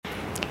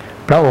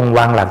ระองค์ว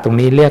างหลักตรง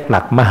นี้เรียกห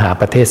ลักมหา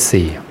ปเทศ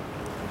สี่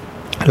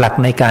หลัก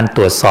ในการต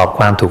รวจสอบ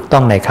ความถูกต้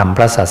องในคำพ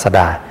ระศาสด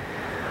า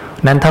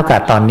นั้นเท่ากั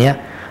บตอนนี้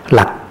ห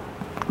ลัก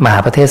มหา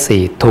ปเทศ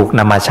สี่ถูกน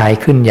ำมาใช้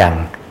ขึ้นอย่าง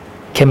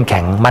เข้มแข็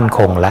งมั่นค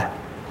งแล้ว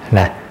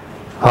นะ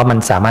เพราะมัน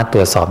สามารถต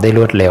รวจสอบได้ร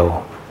วดเร็ว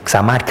ส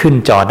ามารถขึ้น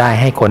จอได้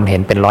ให้คนเห็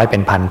นเป็นร้อยเป็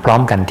นพันพร้อ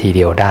มกันทีเ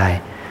ดียวได้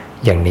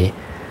อย่างนี้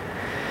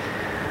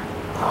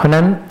เพราะ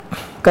นั้น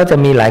ก็จะ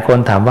มีหลายคน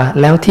ถามว่า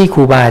แล้วที่ค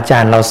รูบาอาจา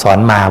รย์เราสอน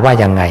มาว่า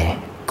ยังไง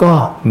ก็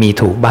มี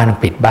ถูกบ้าง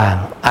ผิดบ้าง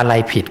อะไร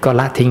ผิดก็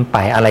ละทิ้งไป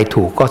อะไร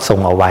ถูกก็ทรง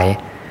เอาไว้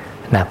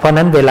นะเพราะ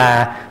นั้นเวลา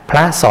พร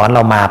ะสอนเร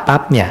ามาปั๊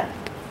บเนี่ย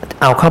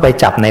เอาเข้าไป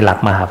จับในหลัก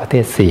มหาปเท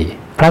ศสี่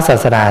พระศา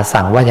สดา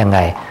สั่งว่ายังไง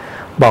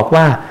บอก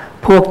ว่า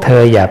พวกเธ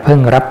ออย่าเพิ่ง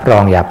รับรอ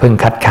งอย่าเพิ่ง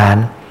คัดค้าน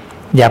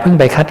อย่าเพิ่ง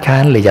ไปคัดค้า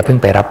นหรืออย่าเพิ่ง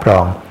ไปรับรอ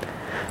ง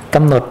ก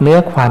ำหนดเนื้อ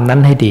ความนั้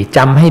นให้ดีจ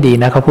ำให้ดี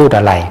นะเขาพูด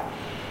อะไร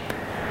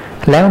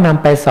แล้วน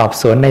ำไปสอบ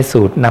สวนใน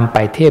สูตรนำไป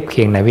เทียบเ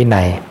คียงในวิ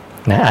นัย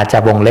นะอาจจะ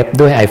วงเล็บ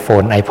ด้วย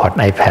iPhone iPod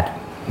iPad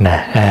นะ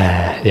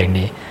อย่าง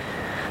นี้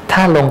ถ้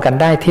าลงกัน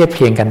ได้เทียบเ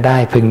คียงกันได้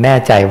พึงแน่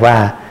ใจว่า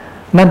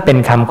นั่นเป็น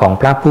คำของ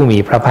พระผู้มี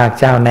พระภาค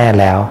เจ้าแน่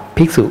แล้ว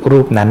ภิกษุรู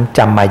ปนั้นจ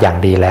ำมาอย่าง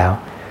ดีแล้ว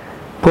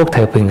พวกเธ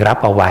อพึงรับ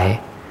เอาไว้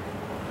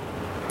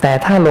แต่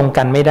ถ้าลง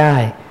กันไม่ได้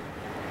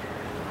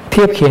เ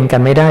ทียบเคียงกั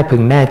นไม่ได้พึ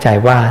งแน่ใจ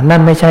ว่านั่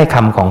นไม่ใช่ค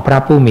ำของพระ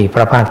ผู้มีพ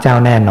ระภาคเจ้า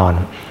แน่นอน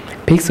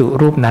ภิกษุ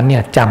รูปนั้นเนี่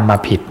ยจำมา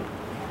ผิด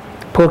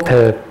พวกเธ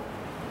อ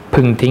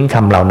พึงทิ้งค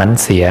ำเหล่านั้น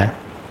เสีย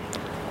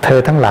เธอ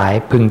ทั้งหลาย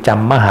พึงจ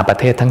ำมหาประ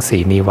เทศทั้ง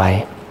สี่นี้ไว้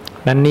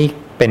นั่นนี่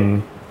เป็น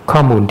ข้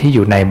อมูลที่อ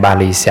ยู่ในบา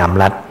ลีสาม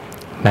รัตน์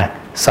นะ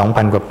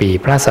 2,000 กว่าปี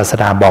พระศาส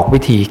ดาบอกวิ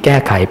ธีแก้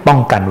ไขป้อง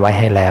กันไว้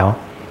ให้แล้ว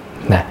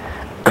นะ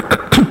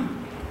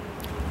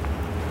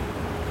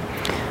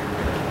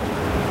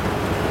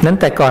นั้น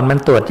แต่ก่อนมัน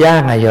ตรวจยา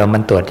กไงโยมมั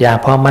นตรวจยาก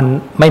เพราะมัน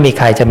ไม่มีใ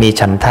ครจะมี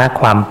ฉันทะ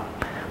ความ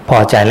พอ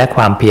ใจและค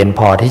วามเพียรพ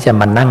อที่จะ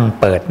มานั่ง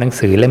เปิดหนัง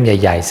สือเล่มใ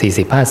หญ่ๆ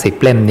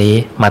 40-50 เล่มนี้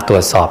มาตร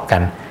วจสอบกั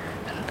น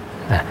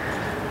นะ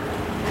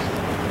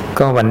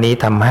ก็วันนี้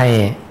ทำให้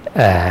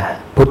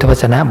พุทธว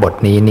จนะบท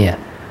นี้เนี่ย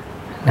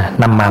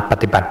นำมาป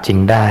ฏิบัติจริง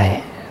ได้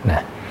น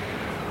ะ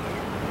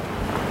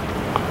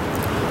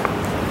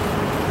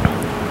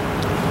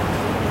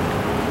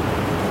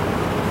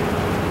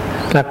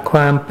หลักคว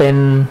ามเป็น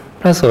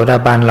พระโสดา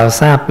บันเรา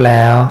ทราบแ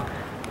ล้ว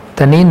แ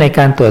ต่นี้ในก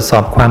ารตรวจสอ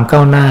บความก้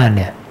าวหน้าเ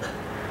นี่ย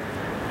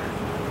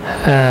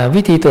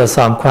วิธีตรวจส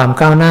อบความ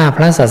ก้าวหน้าพ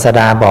ระศาส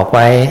ดาบอกไ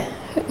ว้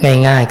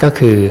ง่ายๆก็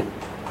คือ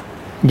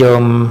โย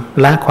ม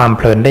ละความเ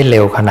พลินได้เ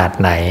ร็วขนาด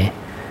ไหน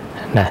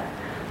นะ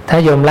ถ้า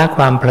โยมละค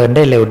วามเพลินไ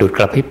ด้เร็วดุจก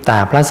ระพริบตา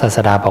พระศาส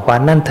ดาบอกว่า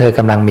นั่นเธอก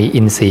ำลังมี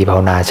อินทรีย์ภาว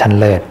นาชั้น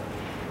เลิศ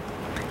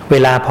เว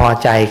ลาพอ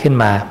ใจขึ้น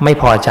มาไม่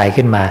พอใจ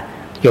ขึ้นมา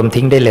โยม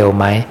ทิ้งได้เร็ว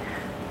ไหม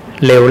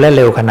เร็วและเ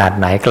ร็วขนาด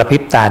ไหนกระพริ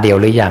บตาเดียว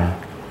หรือยัง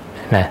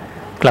นะ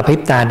กระพริบ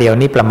ตาเดียว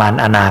นี่ประมาณ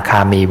อนาคา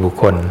มีบุค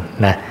คล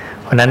นะ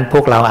เพราะนั้นพ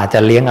วกเราอาจจะ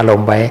เลี้ยงอาร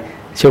มณ์ไว้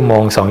ชั่วโม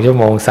ง2ชั่ว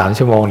โมง3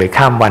ชั่วโมงหรือ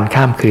ข้ามวัน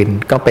ข้ามคืน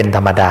ก็เป็นธ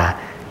รรมดา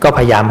ก็พ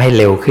ยายามให้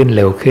เร็วขึ้น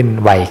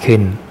ไวขึ้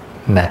น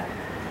นะ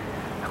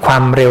ควา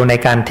มเร็วใน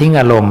การทิ้ง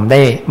อารมณ์ไ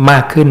ด้มา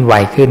กขึ้นไว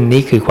ขึ้น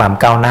นี่คือความ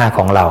ก้าวหน้าข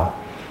องเรา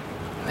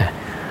นะ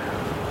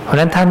เพราะฉะ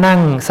นั้นถ้านั่ง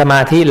สมา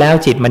ธิแล้ว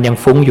จิตมันยัง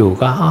ฟุ้งอยู่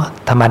ก็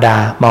ธรรมดา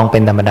มองเป็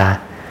นธรรมดา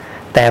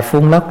แต่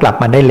ฟุ้งแล้วกลับ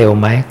มาได้เร็ว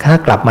ไหมถ้า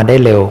กลับมาได้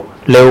เร็ว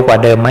กว่า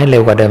เดิมไหมเร็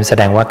วกว่าเดิมแส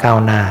ดงว่าก้าว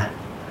หน้า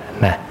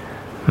นะ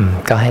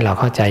ก็ให้เรา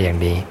เข้าใจอย่าง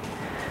ดี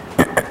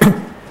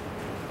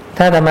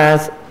ถ้าอาตมา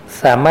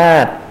สามา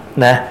รถ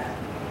นะ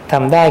ท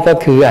ำได้ก็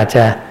คืออาจจ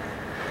ะ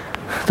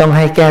ต้องใ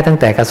ห้แก้ตั้ง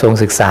แต่กระทรวง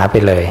ศึกษาไป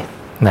เลย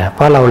นะเพ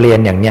ราะเราเรียน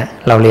อย่างเนี้ย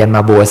เราเรียนม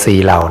าบัว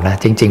4เหล่านะ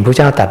จริงๆพระเ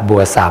จ้าตัดบั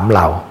ว3เห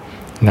ล่า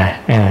นะ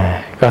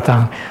ก็ต้อ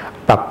ง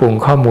ปรับปรุง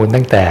ข้อมูล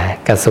ตั้งแต่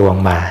กระทรวง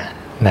มา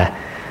นะ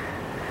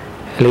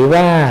หรือ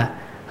ว่า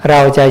เร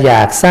าจะอย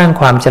ากสร้าง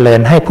ความเจริ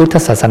ญให้พุทธ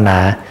ศาสนา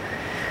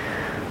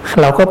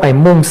เราก็ไป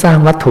มุ่งสร้าง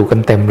วัตถุกั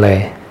นเต็มเลย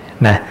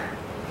นะ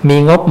มี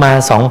งบมา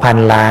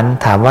 2,000 ล้าน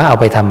ถามว่าเอา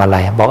ไปทำอะไร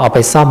บอกเอาไป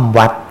ซ่อม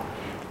วัด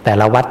แต่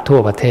ละวัดทั่ว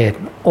ประเทศ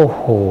โอ้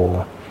โห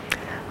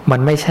มัน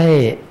ไม่ใช่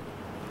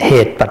เห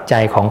ตุปัจจั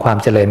ยของความ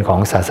เจริญของ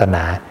ศาสน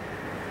า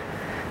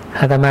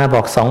อาตมาบ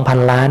อก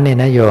 2,000 ล้านเนี่ย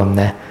นะโยม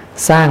นะ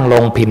สร้างโร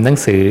งพิมพ์หนัง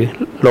สือ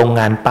โรง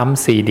งานปั๊ม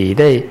ซีดี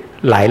ได้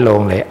หลายโร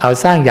งเลยเอา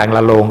สร้างอย่างล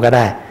ะโรงก็ไ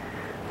ด้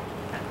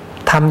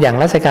ทำอย่าง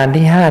รัชกาล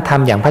ที่5ท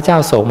ำอย่างพระเจ้า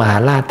โศกมหา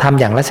ราชทำ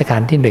อย่างรัชกา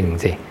ลที่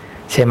1สิ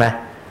ใช่ไหม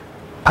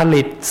ผ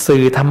ลิต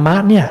สื่อธรรมะ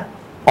เนี่ย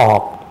ออ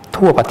ก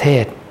ทั่วประเท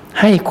ศ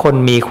ให้คน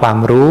มีความ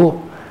รู้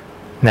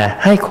นะ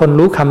ให้คน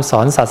รู้คำส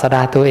อนศาสด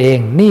าตัวเอง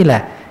นี่แหล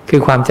ะคื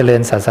อความเจริ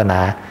ญศาสนา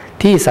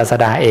ที่ศาส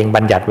ดาเอง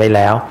บัญญัติไว้แ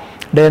ล้ว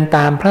เดินต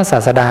ามพระศา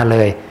สดาเล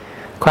ย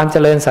ความเจ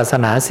ริญศาส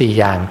นา4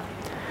อย่าง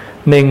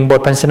 1. บท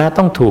พันชนะ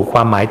ต้องถูกคว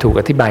ามหมายถูก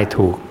อธิบาย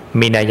ถูก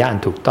มีนัยยะอัน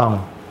ถูกต้อง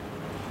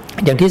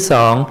อย่างที่ 2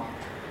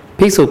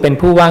ภิกษุเป็น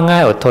ผู้ว่าง่า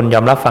ยอดทนย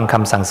อมรับฟังค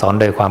ำสั่งสอน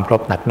โดยความคร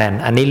บหนักแน่น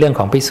อันนี้เรื่อง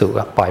ของภิกษุ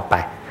ก็ปล่อยไป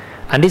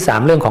อันที่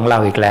 3เรื่องของเรา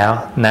อีกแล้ว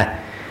นะ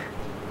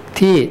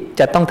ที่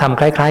จะต้องทำ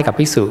คล้ายๆกับ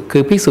ภิกษุคื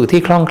อภิกษุ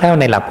ที่คล่องแคล่ว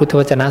ในหลักพุทธ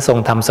วจนะทรง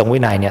ธรรมทรงวิ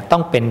นัยเนี่ยต้อ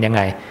งเป็นยังไ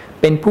ง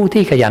เป็นผู้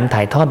ที่ขยันถ่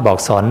ายทอดบอก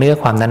สอนเนื้อ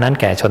ความนั้นๆ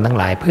แก่ชนทั้ง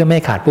หลายเพื่อไม่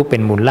ขาดผู้เป็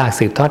นมูลราก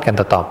สืบทอดกัน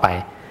ต่อๆไป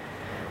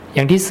อ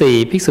ย่างที่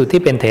4ภิกษุ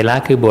ที่เป็นเถระ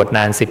คือบวชน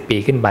าน10 ปี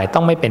ขึ้นไปต้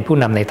องไม่เป็นผู้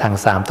นำในทาง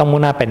3ต้องมุ่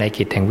งหน้าไปใน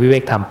กิจแห่งวิเว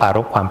กธรรมปราร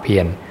ภความเพี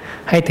ยร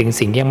ให้ถึง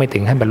สิ่งที่ยังไม่ถึ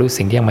งให้บรรลุ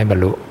สิ่งที่ยังไม่บร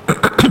รลุ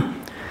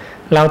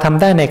เราท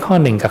ำได้ในข้อ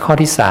1กับข้อ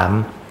ที่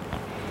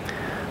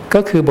3ก็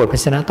คือบทพยั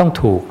ญชนะต้อง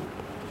ถูก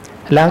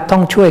แล้วต้อ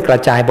งช่วยกระ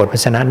จายบทพยั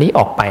ญชนะนี้อ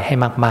อกไปให้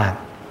มาก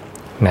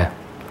ๆนะ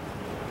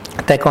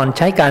แต่ก่อนใ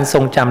ช้การทร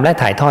งจำและ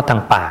ถ่ายทอดทา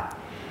งปาก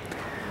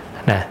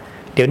นะ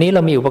เดี๋ยวนี้เร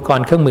ามีอุปกร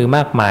ณ์เครื่องมือม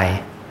ากมาย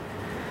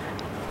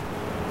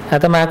อา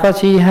ตมาก็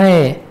ชี้ให้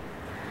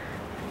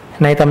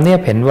ในตำเนียบ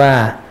เห็นว่า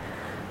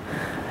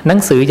หนัง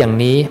สืออย่าง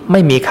นี้ไ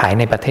ม่มีขาย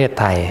ในประเทศ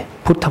ไทย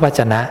พุทธวจ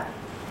นะ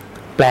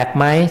แปลกไ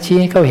หมชี้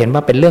ให้เขาเห็นว่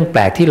าเป็นเรื่องแป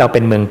ลกที่เราเป็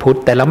นเมืองพุทธ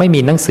แต่เราไม่มี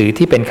หนังสือ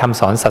ที่เป็นคำ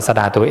สอนศาส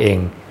ดาตัวเอง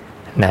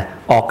นะ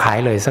ออกขาย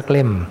เลยสักเ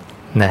ล่ม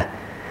นะ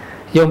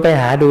โยมไป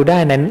หาดูได้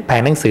ในแผ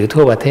งหนังสือ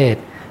ทั่วประเทศ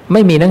ไ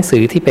ม่มีหนังสื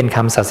อที่เป็นค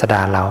ำศาสด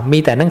าเรามี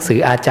แต่หนังสือ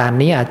อาจารย์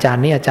นี้อาจาร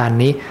ย์นี้อาจารย์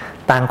นี้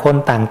ต่างคน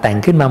ต่างแต่ง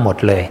ขึ้นมาหมด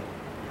เลย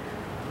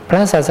พร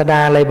ะศาสด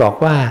าเลยบอก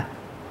ว่า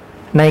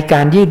ในก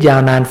ารยืดยา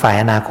วนานฝ่าย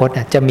อนาคต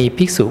จะมี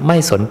ภิกษุไม่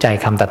สนใจ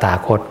คำตถา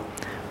คต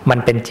มัน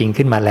เป็นจริง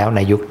ขึ้นมาแล้วใน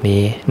ยุค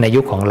นี้ใน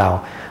ยุคของเร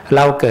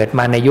าเกิดม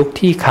าในยุค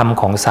ที่ค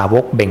ำของสาว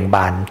กเบ่งบ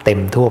านเต็ม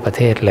ทั่วประเ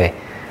ทศเลย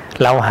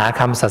เราหา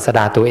คำศาสด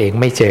าตัวเอง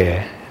ไม่เจอ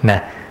นะ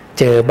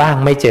เจอบ้าง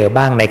ไม่เจอ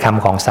บ้างในค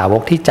ำของสาว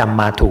กที่จำ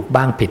มาถูก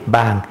บ้างผิด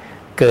บ้าง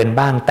เกิน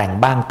บ้างแต่ง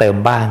บ้างเติม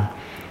บ้าง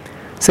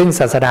ซึ่ง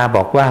ศาสดาบ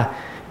อกว่า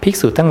ภิก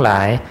ษุทั้งหลา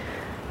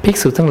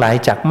ย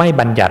จักไม่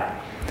บัญญัติ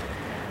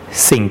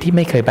สิ่งที่ไ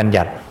ม่เคยบัญ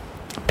ญัติ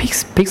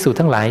ภิกษุ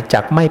ทั้งหลาย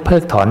จักไม่เพิ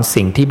กถอน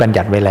สิ่งที่บัญ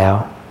ญัติไว้แล้ว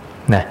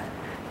นะ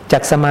จั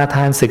กสมาท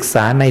านศึกษ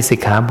าในสิก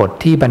ขาบท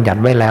ที่บัญญัติ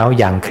ไว้แล้ว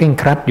อย่างเคร่ง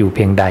ครัดอยู่เ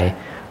พียงใด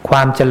คว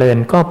ามเจริญ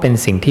ก็เป็น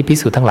สิ่งที่ภิก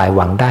ษุทั้งหลายห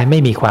วังได้ไม่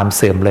มีความเ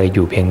สื่อมเลยอ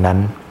ยู่เพียงนั้น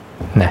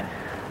นะ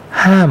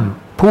ห้าม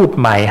พูด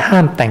ใหม่ห้า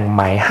มแต่งให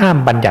ม่ห้าม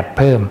บัญญัติเ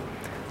พิ่ม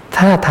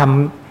ถ้าท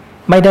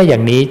ำไม่ได้อย่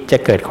างนี้จะ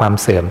เกิดความ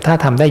เสื่อมถ้า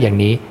ทำได้อย่าง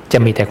นี้จะ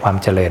มีแต่ความ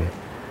เจริญ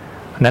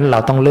นั้นเรา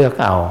ต้องเลือก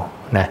เอา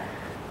นะ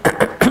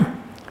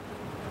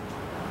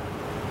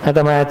อาต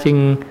มาจึง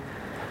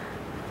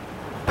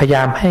พยาย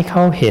ามให้เข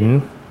าเห็น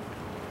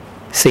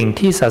สิ่ง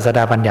ที่ศาสด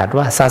าบัญญัติ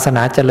ว่าศาสน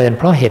าเจริญเ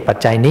พราะเหตุปัจ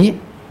จัยนี้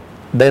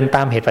เดินต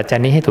ามเหตุปัจจัย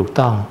นี้ให้ถูก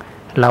ต้อง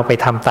เราไป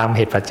ทำตามเ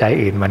หตุปัจจัย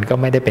อื่นมันก็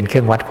ไม่ได้เป็นเค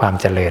รื่องวัดความ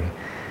เจริญ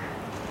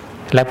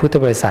และพุทธ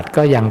บริษัท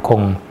ก็ยังค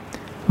ง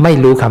ไม่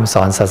รู้คำส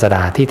อนศาสด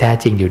าที่แท้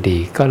จริงอยู่ดี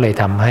ก็เลย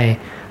ทำให้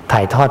ถ่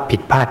ายทอดผิ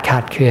ดพลาดคลา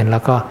ดเคลื่อนแล้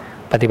วก็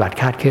ปฏิบัติ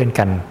คลาดเคลื่อน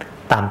กัน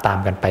ตาม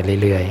กันไป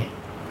เรื่อย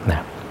ๆนะ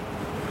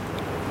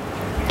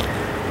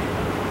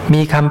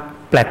มีค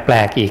ำแปล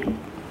กๆอีก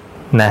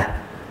นะ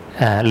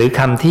หรือ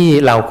คำที่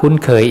เราคุ้น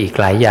เคยอีก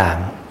หลายอย่าง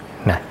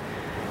นะ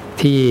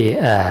ที่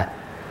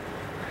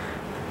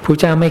ผู้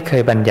เจ้าไม่เค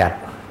ยบัญญัติ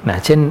นะ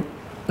เช่น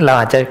เรา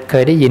อาจจะเค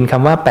ยได้ยินค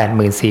ำว่า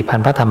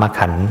 84,000 พระธรรม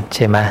ขันธ์ใ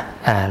ช่ไหม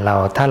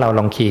ถ้าเราล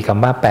องคีย์ค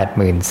ำว่า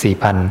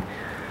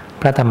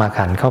 84,000 พระธรรม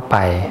ขันธ์เข้าไป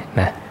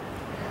นะ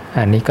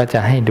อันนี้ก็จะ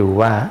ให้ดู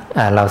ว่า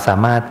เราสา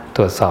มารถต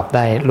รวจสอบไ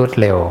ด้รวด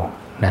เร็ว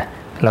นะ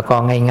แล้วก็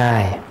ง่า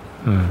ยๆ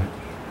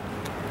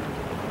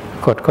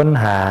กดค้น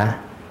หา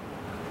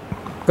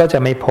ก็จะ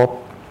ไม่พบ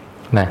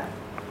นะ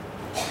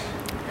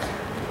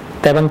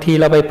แต่บางที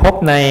เราไปพบ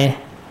ใน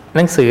ห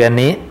นังสืออัน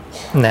นี้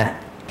นะ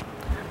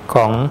ข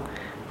อง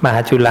มหา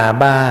จุฬา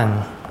บ้าง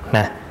น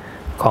ะ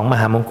ของม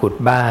หามงกุฎ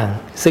บ้าง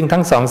ซึ่ง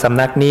ทั้งสองสำ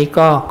นักนี้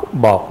ก็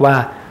บอกว่า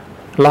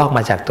ลอกม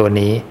าจากตัว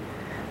นี้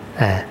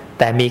แ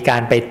ต่มีกา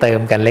รไปเติม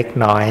กันเล็ก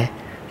น้อย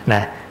น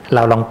ะเร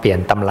าลองเปลี่ยน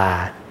ตำรา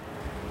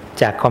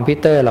จากคอมพิว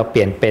เตอร์เราเป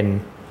ลี่ยนเป็น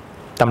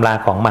ตำรา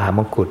ของมหาม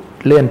งกุฎ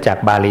เลื่อนจาก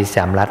บาลีส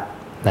ามรัฐ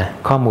นะ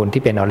ข้อมูล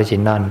ที่เป็นออริจิ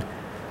นอล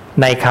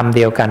ในคำเ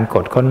ดียวกันก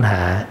ดค้นห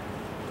า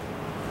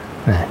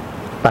นะ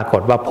ปราก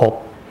ฏว่าพบ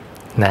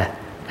นะ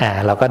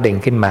เราก็ดึง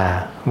ขึ้นมา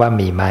ว่า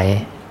มีไหม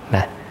น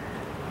ะ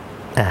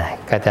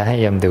ก็จะให้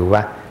โยมดูว่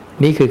า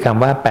นี่คือค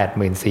ำว่า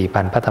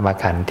 84,000 พระธรรม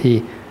ขันธ์ที่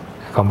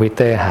คอมพิวเ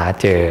ตอร์หา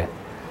เจอ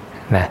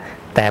นะ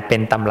แต่เป็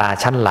นตำรา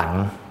ชั้นหลัง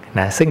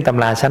นะซึ่งต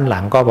ำราชั้นหลั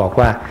งก็บอก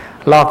ว่า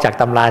ลอกจาก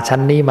ตำราชั้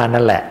นนี้มา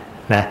นั่นแหละ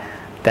นะ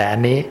แต่อัน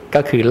นี้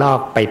ก็คือลอก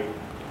ไป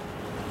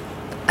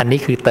อันนี้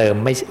คือเติม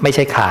ไม่ใ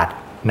ช่ขาด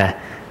นะ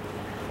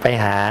ไป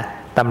หา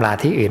ตำรา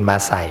ที่อื่นมา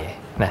ใส่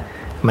นะ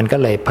มันก็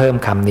เลยเพิ่ม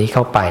คำนี้เ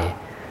ข้าไป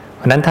เ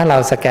พราะนั้นถ้าเรา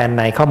สแกน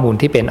ในข้อมูล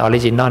ที่เป็นออริ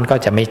จินอลก็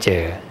จะไม่เจ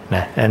อน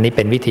ะอันนี้เ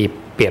ป็นวิธี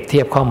เปรียบเที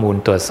ยบข้อมูล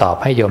ตรวจสอบ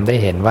ให้โยมได้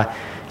เห็นว่า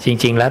จ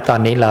ริงๆแล้วตอน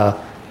นี้เรา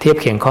เทียบ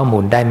เคียงข้อมู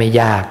ลได้ไม่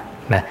ยาก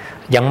นะ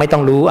ยังไม่ต้อ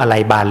งรู้อะไร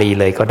บาลี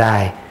เลยก็ได้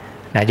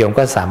นะโยม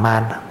ก็สามาร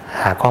ถ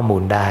หาข้อมู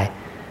ลได้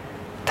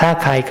ถ้า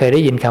ใครเคยได้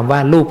ยินคำว่า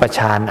รูปฌ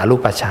านอรู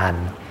ปฌาน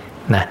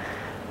นะ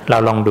เรา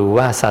ลองดู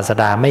ว่าศาส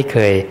ดาไม่เค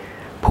ย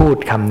พูด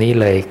คำนี้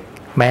เลย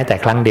แม้แต่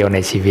ครั้งเดียวใน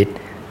ชีวิต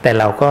แต่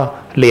เราก็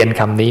เรียน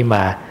คำนี้ม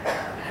า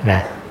น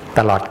ะต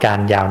ลอดการ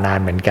ยาวนาน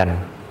เหมือนกัน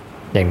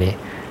อย่างนี้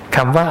ค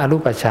ำว่าอรู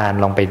ปฌาน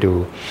ลองไปดู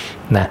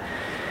นะ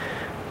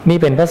นี่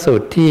เป็นพระสู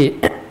ตรที่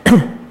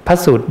พระ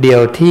สูตรเดีย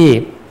วที่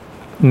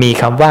มี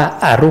คำว่า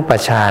อรูป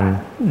ฌาน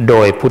โด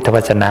ยพุทธว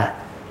จนะ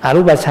อ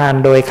รูปฌาน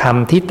โดยค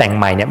ำที่แต่ง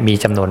ใหม่เนี่ยมี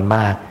จำนวนม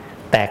าก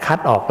แต่คัด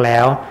ออกแล้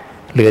ว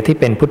เหลือที่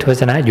เป็นพุทธว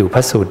จนะอยู่พร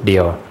ะสูตรเดี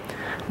ยว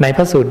ในพ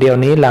ระสูตรเดียว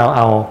นี้เราเ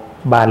อา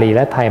บาลีแ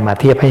ละไทยมา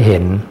เทียบให้เห็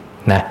น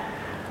นะ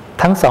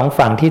ทั้งสอง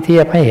ฝั่งที่เที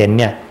ยบให้เห็น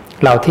เนี่ย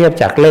เราเทียบ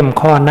จากเล่ม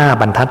ข้อหน้า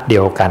บรรทัดเดี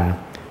ยวกัน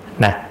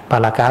นะพา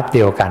รากราฟเ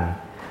ดียวกัน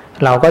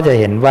เราก็จะ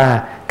เห็นว่า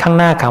ข้าง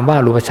หน้าคำว่า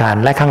รูปฌาน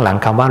และข้างหลัง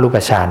คำว่ารูป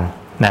ฌาน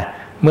นะ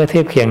เมื่อเที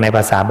ยบเคียงในภ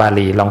าษาบา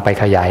ลีลองไป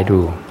ขยายดู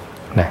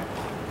นะ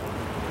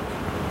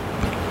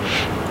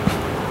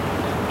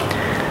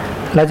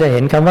เราจะเห็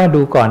นคำว่า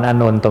ดูก่อนอา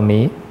นนท์ตรง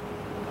นี้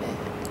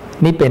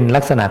นี่เป็น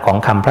ลักษณะของ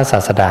คำพระศา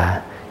สดา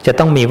จะ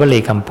ต้องมีวลี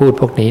คำพูด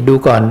พวกนี้ดู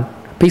ก่อน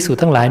ภิกษุ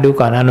ทั้งหลายดู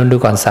ก่อนอานนท์ดู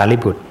ก่อนสารี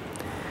บุตร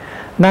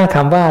หน้าค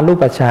ำว่ารู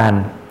ปฌาน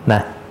น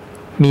ะ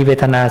มีเว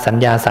ทนาสัญ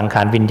ญาสังข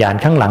ารวิญญาณ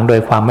ข้างหลังโดย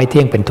ความไม่เ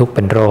ที่ยงเป็นทุกข์เ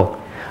ป็นโรค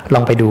ล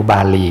องไปดูบา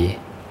ลี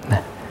น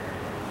ะ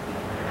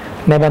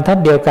ในบรรทัด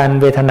เดียวกัน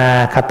เวทนา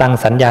คตัง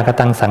สัญญาค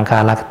ตังสังขา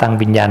รคตัง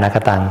วิญญาณค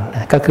ตัง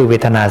ก็คือเว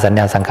ทนาสัญ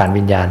ญาสังขาร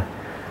วิญญาณ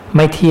ไ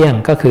ม่เที่ยง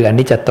ก็คืออ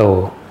นิจจโต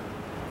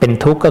เป็น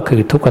ทุกข์ก็คื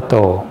อทุกขโต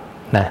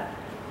นะ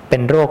เป็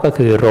นโรคก็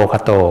คือโรค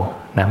โต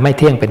นะไม่เ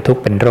ที่ยงเป็นทุก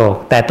ข์เป็นโรค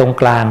แต่ตรง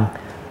กลาง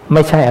ไ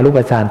ม่ใช่อรูป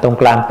ฌานตรง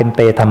กลางเป็นเ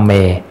ตธัมเม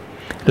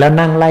แล้ว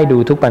นั่งไล่ดู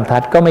ทุกบรรทั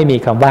ดก็ไม่มี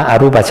คำว่าอ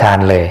รูปฌาน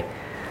เลย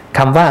ค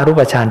ำว่าอรู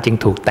ปฌานจึง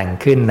ถูกแต่ง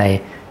ขึ้นใน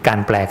การ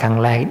แปลครั้ง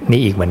แรกนี้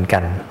อีกเหมือนกั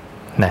น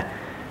นะ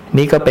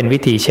นี่ก็เป็นวิ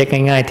ธีเช็ค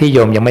ง่ายๆที่โย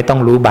มยังไม่ต้อง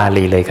รู้บา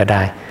ลีเลยก็ไ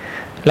ด้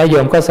และโย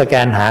มก็สแก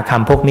นหาค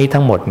ำพวกนี้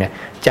ทั้งหมดเนี่ย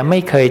จะไม่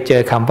เคยเจ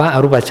อคำว่าอ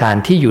รูปฌาน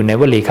ที่อยู่ใน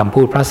วลีคำ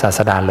พูดพระศาส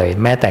ดาเลย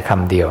แม้แต่ค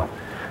ำเดียว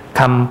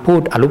คำพู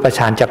ดอรูปฌ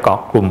านจะเกาะ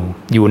กลุ่ม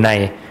อยู่ใน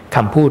ค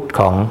ำพูด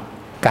ของ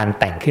การ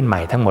แต่งขึ้นให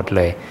ม่ทั้งหมดเ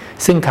ลย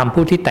ซึ่งคำพู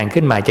ดที่แต่ง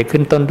ขึ้นใหม่จะขึ้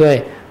นต้นด้วย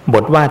บ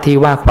ทว่าที่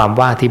ว่าความ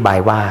ว่าที่บาย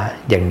ว่า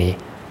อย่างนี้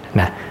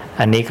นะ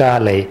อันนี้ก็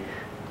เลย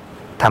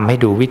ทำให้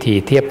ดูวิธี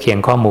เทียบเคียง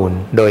ข้อมูล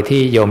โดย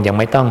ที่โยมยัง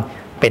ไม่ต้อง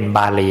เป็นบ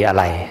าลีอะ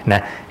ไรน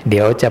ะเ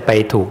ดี๋ยวจะไป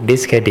ถูกดิ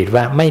สเครดิต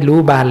ว่าไม่รู้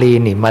บาลี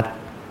นี่มา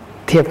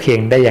เทียบเคียง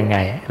ได้ยังไง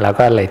เรา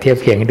ก็เลยเทียบ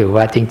เคียงให้ดู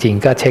ว่าจริง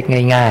ๆก็เช็ค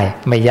ง่าย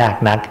ๆไม่ยาก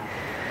นัก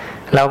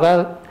เราก็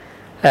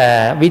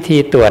วิธี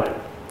ตรวจ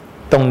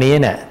ตรงนี้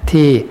เนี่ย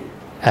ที่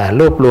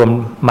รวบรวม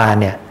มา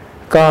เนี่ย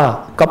ก็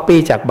ก๊อปปี้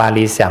จากบา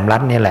ลีสามรั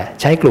ฐนี่แหละ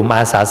ใช้กลุ่มอ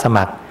าสาส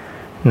มัคร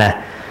นะ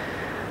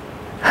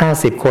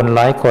50 คน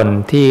100 คน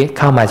ที่เ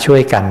ข้ามาช่ว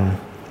ยกัน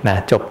นะ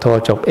จบโท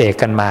จบเอก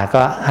กันมา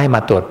ก็ให้มา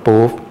ตรวจปู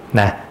ฟ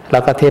นะแล้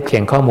วก็เทียบเคี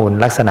ยงข้อมูล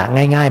ลักษณะ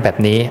ง่ายๆแบบ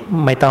นี้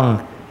ไม่ต้อง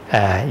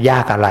ยา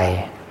กอะไร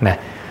นะ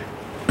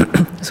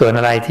ส่วน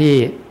อะไรที่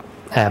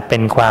เป็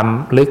นความ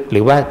ลึกห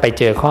รือว่าไป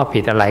เจอข้อผิ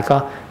ดอะไรก็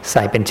ใ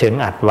ส่เป็นเชิง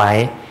อัดไว้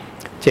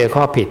เจอ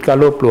ข้อผิดก็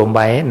รวบรวมไ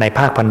ว้ในภ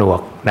าคผนวก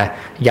นะ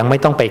ยังไม่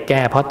ต้องไปแ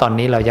ก้เพราะตอน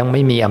นี้เรายังไ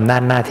ม่มีอำนา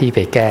จหน้าที่ไป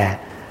แก้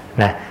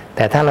นะแ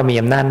ต่ถ้าเรามี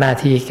อำนาจหน้า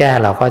ที่แก้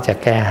เราก็จะ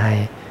แก้ให้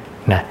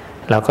นะ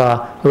แล้วก็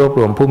รวบ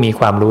รวมผู้มี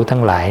ความรู้ทั้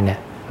งหลายเนี่ย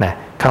นะ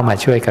เข้ามา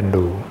ช่วยกัน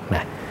ดูน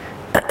ะ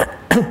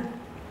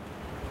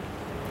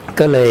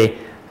ก็เลย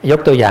ยก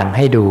ตัวอย่างใ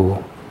ห้ดู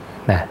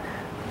นะ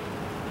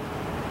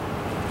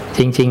จ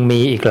ริงๆมี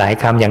อีกหลาย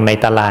คำอย่างใน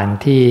ตาราง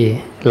ที่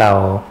เรา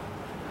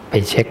ไป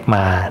เช็คม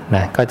าน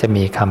ะก็จะ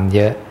มีคำเ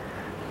ยอะ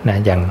นะ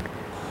อย่าง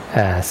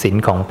ศีล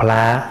ของพร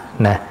ะ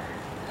นะ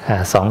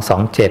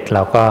227เร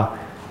าก็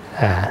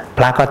พ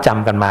ระก็จ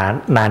ำกันมา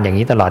นานอย่าง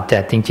นี้ตลอดแต่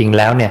จริงๆ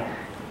แล้วเนี่ย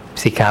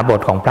สิกขาบท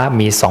ของพระ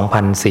มี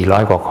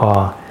 2,400 กว่าข้อ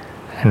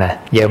นะ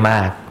เยอะมา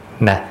ก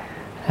นะ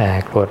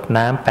กรวด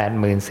น้ำ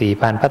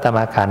 84,000 พระธรรม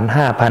ขันธ์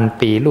 5,000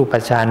 ปีรูป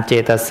ฌานเจ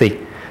ตสิก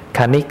ค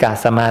ณิกะ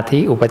สมาธิ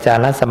อุปจา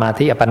รสมา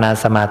ธิอัปปนา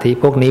สมาธิ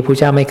พวกนี้พระ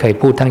เจ้าไม่เคย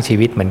พูดทั้งชี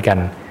วิตเหมือนกัน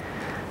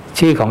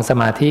ชื่อของส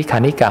มาธิค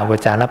ณิกะอุป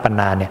จารอัปป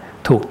นาเนี่ย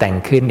ถูกแต่ง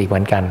ขึ้นอีกเหมื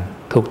อนกัน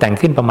ถูกแต่ง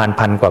ขึ้นประมาณ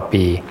1,000 กว่า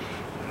ปี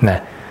นะ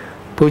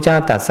พระเจ้า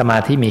ตรัสสมา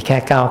ธิมีแค่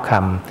9ค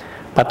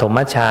ำปฐม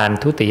ฌาน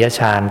ทุติย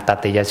ฌานต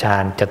ติยฌา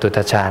นจตุต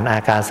ฌานอา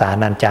กาสา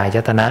นัญจาย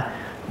ตนะ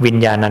วิญ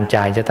ญาณัญจ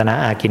ายตนะ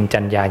อากิญจั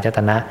ญญายต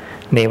นะ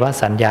เนว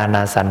สัญญาน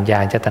าสัญญา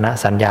ยตนะ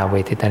สัญญาเว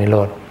ทิตานิโร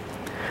ธ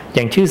อ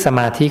ย่างชื่อสม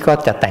าธิก็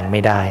จะแต่งไ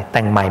ม่ได้แ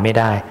ต่งใหม่ไม่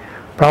ได้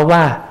เพราะว่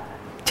า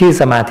ชื่อ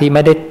สมาธิไ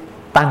ม่ได้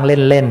ตั้ง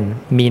เล่น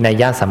ๆมีนัย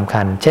ยะสำ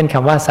คัญเช่นค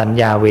ำว่าสัญ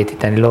ญาเวทิ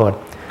ตานิโรธ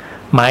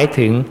หมาย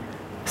ถึง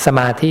สม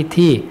าธิ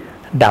ที่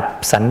ดับ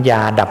สัญญา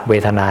ดับเว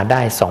ทนาไ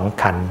ด้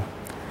2 ขันธ์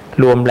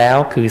รวมแล้ว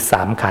คือ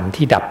3 ขันธ์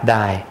ที่ดับไ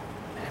ด้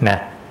นะ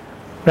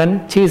เพราะฉะนั้น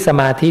ชื่อส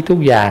มาธิทุก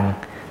อย่าง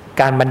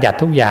การบัญญัติ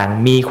ทุกอย่าง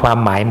มีความ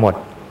หมายหมด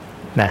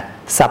นะ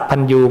สัพพั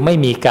ญญูไม่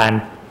มีการ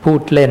พู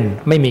ดเล่น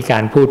ไม่มีกา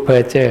รพูดเพ้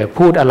อเจ้อ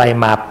พูดอะไร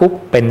มาปุ๊บ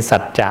เป็นสั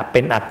จจะเป็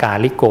นอากา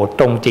ลิโก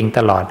ตรงจริงต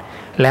ลอด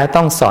แล้ว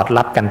ต้องสอด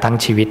รับกันทั้ง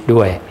ชีวิต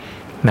ด้วย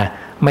นะ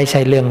ไม่ใ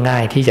ช่เรื่องง่า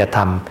ยที่จะท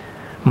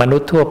ำมนุ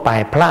ษย์ทั่วไป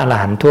พระอร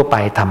หันต์ทั่วไป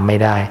ทำไม่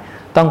ได้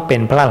ต้องเป็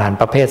นพระอรหันต์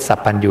ประเภทสัพ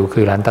พัญญูคื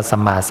ออรหันตสั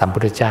มมาสัมพุ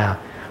ทธเจ้า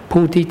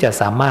ผู้ที่จะ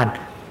สามารถ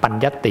ปัญ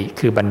ญัตติ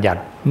คือบัญญั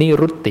ตินิ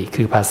รุตติ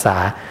คือภาษา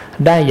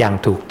ได้อย่าง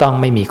ถูกต้อง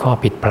ไม่มีข้อ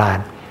ผิดพลาด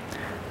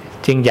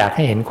จึงอยากใ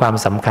ห้เห็นความ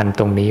สำคัญ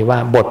ตรงนี้ว่า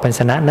บทพันช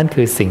นะนั้น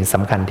คือสิ่งส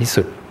ำคัญที่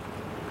สุด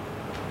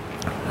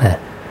นะ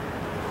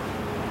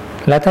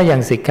และถ้าอย่า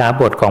งสิกขา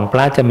บทของพร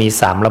ะจะมี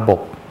3 ระบบ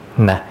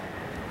นะ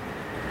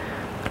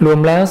รวม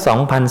แล้ว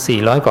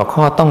 2,400 กว่า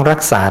ข้อต้องรั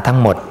กษาทั้ง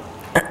หมด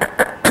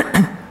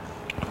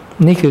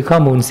นี่คือข้อ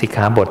มูลสิกข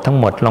าบททั้ง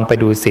หมดลองไป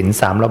ดูศีล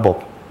3 ระบบ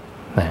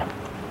นะ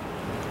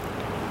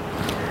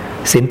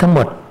ศีลทั้งหม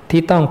ด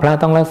ที่พระ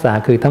ต้องรักษา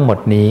คือทั้งหมด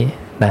นี้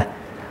นะ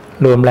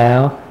รวมแล้ว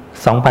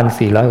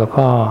 2,400 กว่า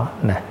ข้อ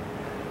นะ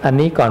อัน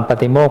นี้ก่อนป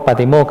ฏิโมก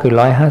ข์คือ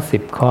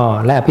150ข้อ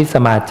และอภิส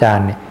มาจา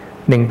รเนี่ย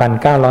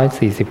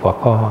 1,940 กว่า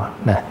ข้อ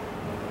นะ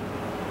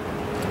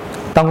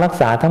ต้องรัก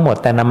ษาทั้งหมด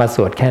แต่นำมาส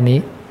วดแค่นี้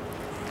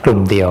กลุ่ม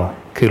เดียว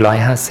คือ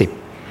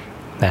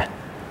150นะ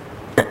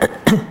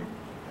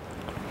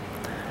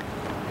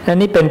อัน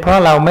นี้เป็นเพราะ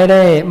เราไม่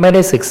ไ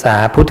ด้ศึกษา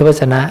พุทธว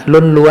จนะ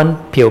ล้วน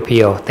ๆเพี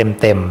ยวๆเ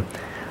ต็ม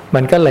ๆมั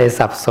นก็เลย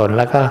สับสน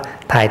แล้วก็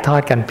ถ่ายทอ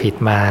ดกันผิด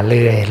มาเ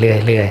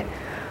รื่อย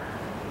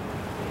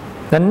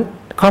ๆนั้น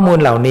ข้อมูล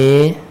เหล่านี้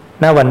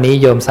ณวันนี้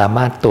โยมสาม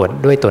ารถตรวจ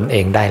ด้วยตนเอ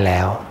งได้แล้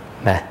ว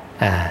นะ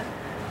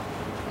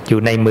อยู่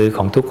ในมือข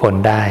องทุกคน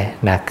ได้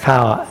นะ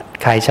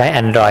ใครใช้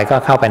Android ก็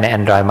เข้าไปใน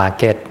Android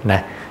Market น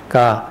ะ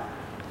ก็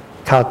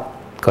เข้า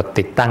กด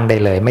ติดตั้งได้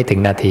เลยไม่ถึง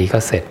นาทีก็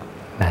เสร็จ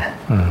นะ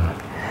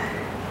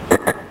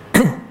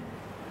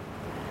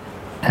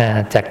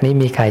จากนี้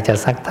มีใครจะ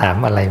ซักถาม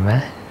อะไรไหม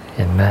เ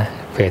ห็นไหม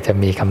เผื่อจะ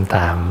มีคำถ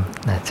าม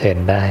นะเชิญ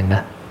ได้น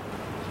ะ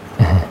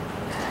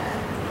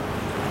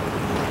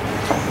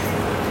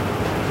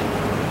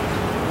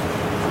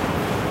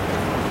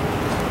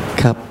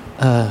ครับ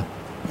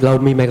เรา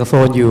มีไมโครโฟ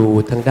นอยู่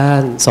ทางด้า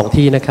น2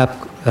ที่นะครับ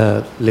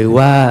หรือ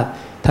ว่า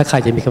ถ้าใคร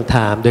จะมีคำถ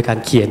ามโดยการ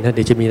เขียนนะเ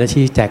ดี๋ยวจะมีหน้า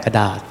ที่แจกกระ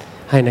ดาษ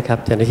ให้นะครับ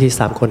เจ้าหน้าที่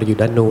3คนอยู่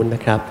ด้านนู้นน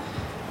ะครับ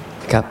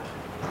ครับ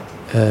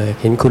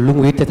เห็นคุณลุง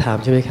วิทย์จะถาม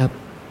ใช่ไหมครับ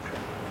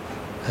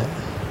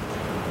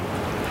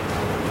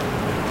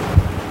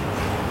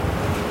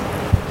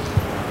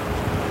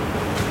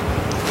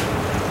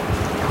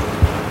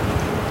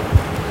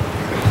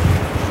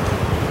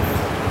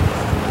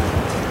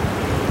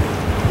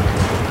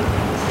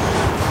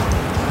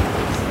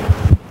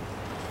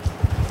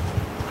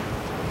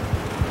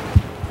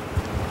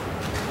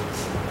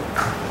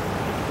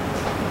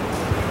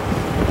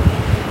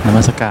น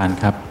มัสการ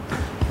ครับ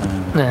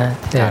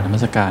จากนมั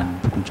สการ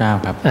พระคุณเจ้า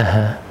ครับ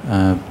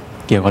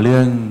เกี่ยวกับเรื่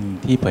อง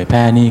ที่เผยแพ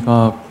ร่นี่ก็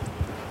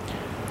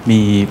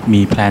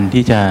มีแพลน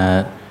ที่จะ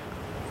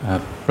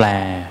แปล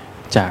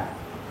จาก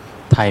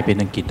ไทยเป็น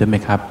อังกฤษด้วยไหม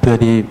ครับเพื่อ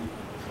ที่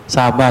ท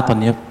ราบว่าตอน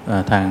นี้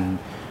ทาง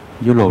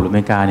ยุโรปหรืออเม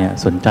ริกาเนี่ย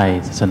สนใจ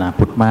ศาสนา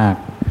พุทธมาก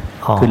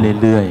ขึ้น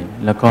เรื่อย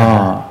ๆแล้วก็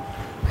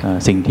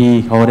สิ่งที่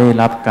เขาได้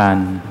รับการ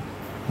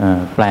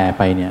แปลไ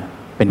ปเนี่ย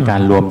เป็นกา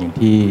รรวมอย่าง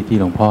ที่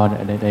หลวงพ่อ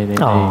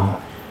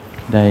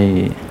ได้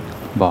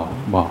บ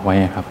อกไว้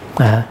ครับ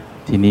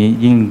ทีนี้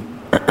ยิ่ง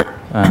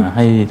ใ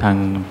ห้ทาง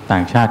ต่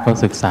างชาติเขา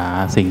ศึกษา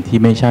สิ่งที่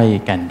ไม่ใช่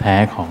แก่นแท้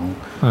ของ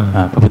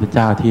พระพุทธเ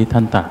จ้าที่ท่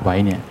านตรัสไว้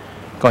เนี่ย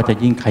ก็จะ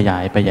ยิ่งขยา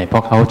ยไปใหญ่เพรา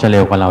ะเขาจะเ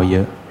ร็วกว่าเราเย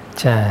อะ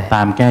ต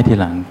ามแก้ที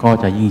หลังก็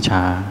จะยิ่งช้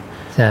า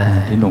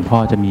ที่หลวงพ่อ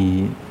จะมี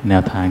แน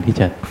วทางที่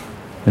จะ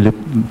หรือ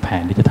แผ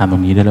นที่จะทำตร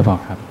งนี้ด้วยหรือเปล่า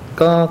ครับ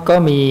ก็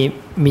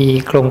มี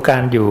โครงกา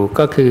รอยู่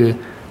ก็คือ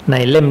ใน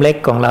เล่มเล็ก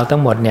ของเราทั้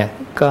งหมดเนี่ย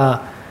ก็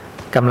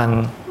กำลัง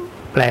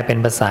แปลเป็น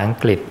ภาษาอัง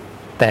กฤษ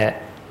แต่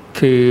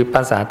คือภ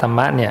าษาธรรม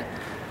ะเนี่ย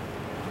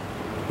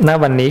ณ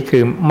วันนี้คื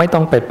อไม่ต้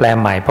องไปแปล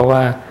ใหม่เพราะว่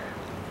า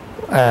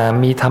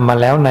มีทำมา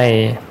แล้วใน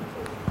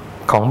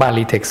ของบา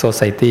ลีเทคโซไ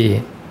ซตี้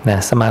นะ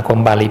สมาคม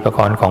บาลีประก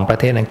รณ์ของประ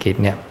เทศอังกฤษ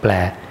เนี่ยแปล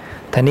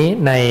ทีนี้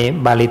ใน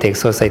บาลีเทค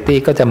โซไซตี้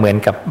ก็จะเหมือน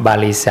กับบา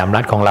ลีสาม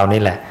รัฐของเรา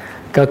นี่แหละ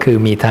ก็คือ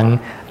มีทั้ง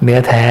เนื้อ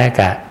แท้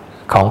กับ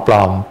ของปล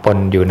อมปน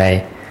อยู่ใน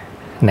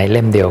เ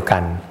ล่มเดียวกั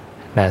น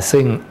นะ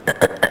ซึ่ง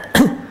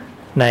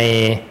ใน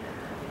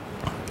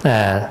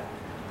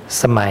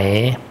สมั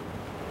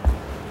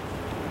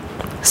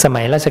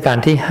ยรัชกาล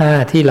ที่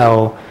5ที่เรา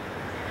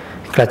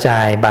กระจา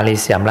ยบาลี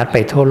สามรัฐไป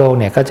ทั่วโลก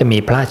เนี่ยก็จะมี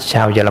พระช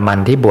าวเยอรมัน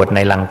ที่บวชใน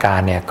ลังกา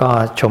เนี่ยก็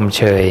ชมเ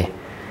ชย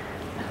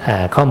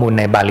ข้อมูล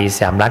ในบาลี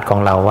สามรัฐของ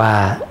เราว่า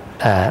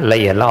ละ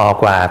เอียดละออก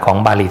ว่าของ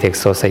บาลีเทค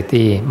โซไซ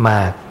ตี้ม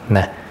ากน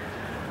ะ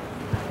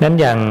นั้น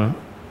อย่าง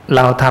เ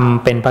ราท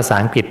ำเป็นภาษา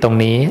อังกฤษตรง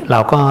นี้เรา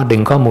ก็ดึ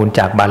งข้อมูล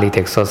จากบาลีเท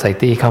คโซไซ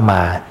ตี้เข้าม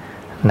า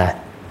นะ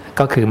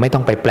ก็คือไม่ต้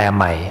องไปแปล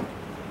ใหม่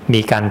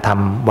มีการท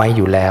ำไว้อ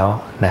ยู่แล้ว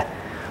นะ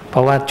เพร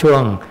าะว่าช่ว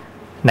ง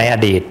ในอ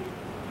ดีต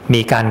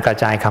มีการกระ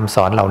จายคำส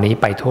อนเหล่านี้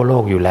ไปทั่วโล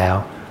กอยู่แล้ว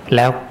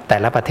แต่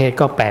ละประเทศ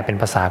ก็แปลเป็น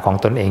ภาษาของ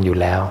ตนเองอยู่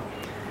แล้ว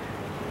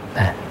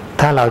นะ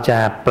ถ้าเราจะ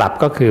ปรับ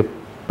ก็คือ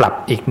ปรับ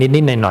อีกนิ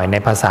ดๆหน่อยๆใน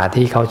ภาษา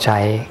ที่เขาใช้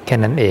แค่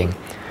นั้นเอง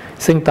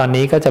ซึ่งตอน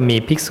นี้ก็จะมี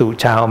ภิกษุ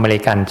ชาวอเมริ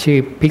กันชื่อ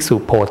ภิกษุ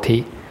โพธิ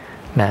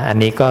นะอัน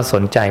นี้ก็ส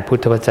นใจพุท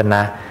ธวจน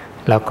ะ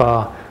แล้วก็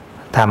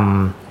ท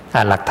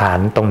ำหลักฐาน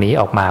ตรงนี้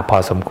ออกมาพอ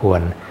สมคว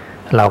ร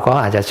เราก็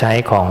อาจจะใช้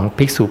ของ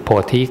ภิกษุโพ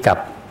ธิกับ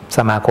ส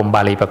มาคมบ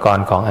าลีประกร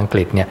ณ์ของอังก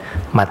ฤษเนี่ย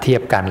มาเทีย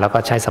บกันแล้วก็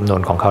ใช้สำนว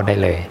นของเขาได้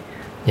เลย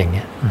อย่างเ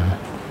นี้ย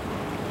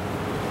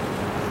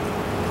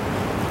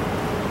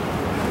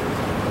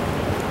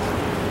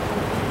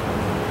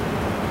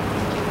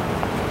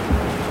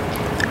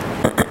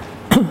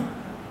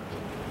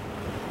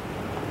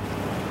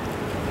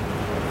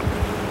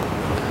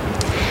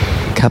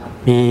ครับ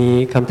มี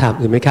คำถาม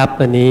อื่นไหมครับ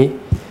วันนี้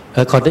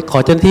ขอ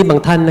เจ้าหน้าที่บา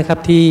งท่านนะครับ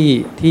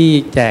ที่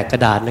แจกกร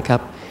ะดาษนะครั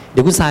บเดี๋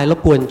ยวคุณทรายรบ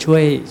กวน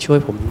ช่วย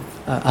ผม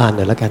อ่านห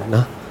น่อยแล้วกันเน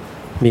าะ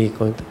มีค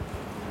น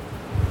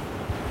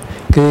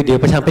คือเดี๋ยว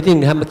ประชาชนนิดนึง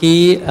นะครับเมื่อกี้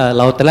เ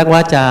ราแต่แรกว่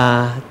า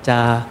จะ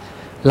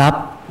รับ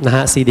นะฮ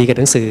ะซีดีกับ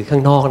หนังสือข้า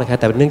งนอกนะครับ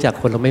แต่เนื่องจาก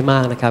คนเราไม่มา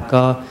กนะครับ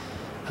ก็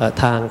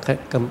ทาง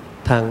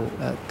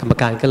กรรม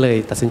การก็เลย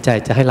ตัดสินใจ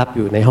จะให้รับอ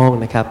ยู่ในห้อง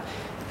นะครับ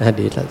เ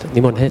ดี๋ยวนิ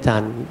มนต์ให้อาจา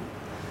รย์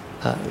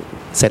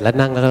เสร็จแล้ว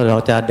นั่งแล้วเรา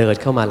จะเดิน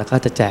เข้ามาแล้วก็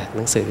จะแจกห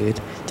นังสือ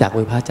จาก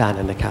มือพระอาจารย์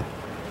นะครับ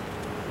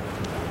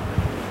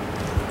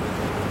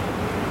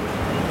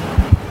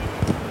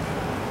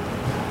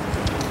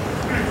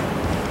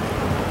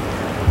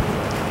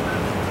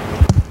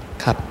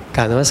ครับก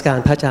ราบนมัสการ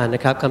พระอาจารย์น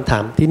ะครับคำถา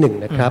มที่หนึ่ง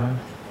นะครับ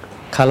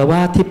คฤ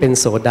หัสถ์ที่เป็น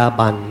โสดา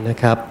บันนะ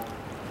ครับ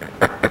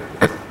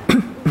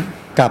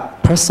กับ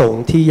พระสง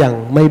ฆ์ที่ยัง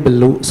ไม่บรร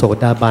ลุโส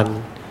ดาบัน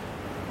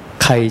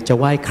ใครจะไ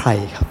หว้ใคร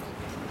ครับ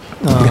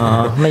อ๋อ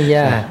ไม่ย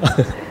าก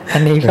อั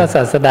นนี้ก็ศ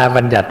าสดา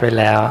บัญญัติไว้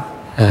แล้ว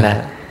นะ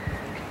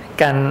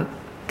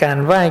การ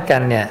ไหว้กั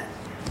นเนี่ย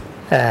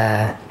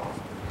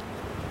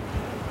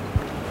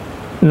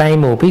ใน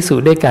หมู่ภิกษุ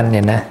ด้วยกันเ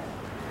นี่ยนะ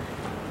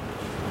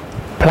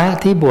พระ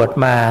ที่บวช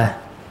มา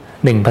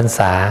1 พรรษ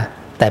า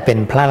แต่เป็น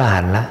พระอรหั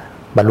นต์ละ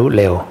บรรลุ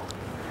เร็ว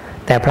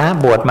แต่พระ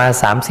บวชมา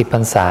30 พร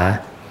รษา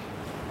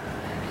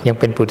ยัง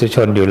เป็นปุถุช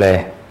นอยู่เลย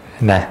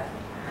นะ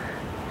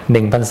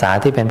1 พรรษา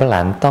ที่เป็นพระอร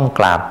หันต์ต้อง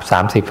กราบ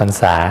30 พรร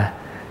ษา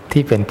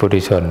ที่เป็นปุ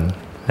ถุชน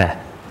นะ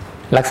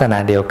ลักษณะ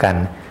เดียวกัน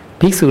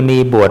ภิกษุณี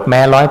บวชแม้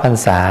100 พรร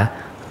ษา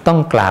ต้อง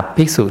กราบ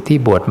ภิกษุที่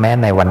บวชแม้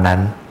ในวันนั้น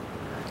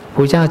พ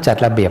ระเจ้าจัด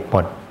ระเบียบหม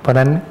ดเพราะ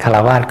นั้นฆร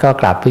าวาสก็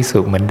กราบภิกษุ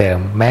เหมือนเดิม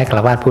แม้ฆร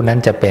าวาสผู้นั้น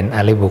จะเป็นอ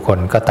ริยบุคคล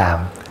ก็ตาม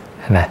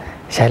นะ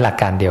ใช้หลัก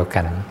การเดียว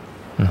กัน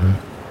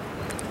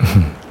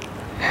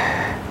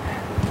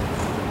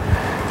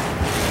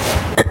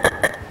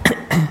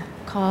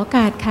ขอโอก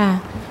าสค่ะ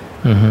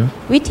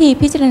วิธี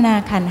พิจารณา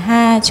ขันธ์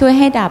5ช่วย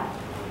ให้ดับ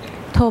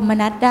โทม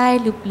นัสได้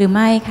หรือไ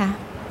ม่คะ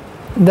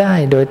ได้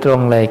โดยตรง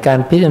เลยการ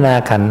พิจารณา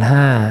ขันธ์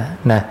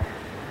5นะ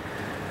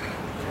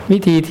วิ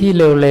ธีที่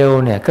เร็ว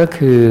ๆเนี่ยก็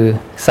คือ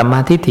สัมมา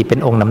ทิฏฐิเป็น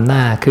องค์นำหน้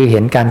าคือเห็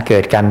นการเกิ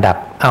ดการดับ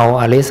เอา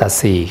อริยสัจ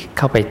สี่เ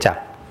ข้าไปจับ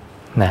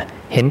นะ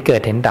เห็นเกิ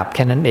ดเห็นดับแ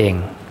ค่นั้นเอง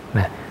น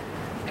ะ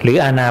หรือ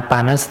อานาปา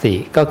นสติ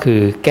ก็คือ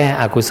แก้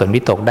อกุศล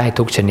วิตกได้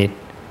ทุกชนิด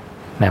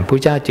นะพระ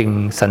เจ้าจึง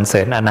สรรเส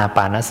ริญอานาป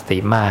านสติ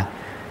มาก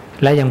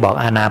และยังบอก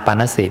อานาปา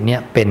นสติเนี่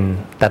ยเป็น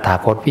ตถา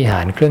คตวิหา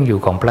รเครื่องอยู่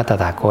ของพระต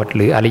ถาคตห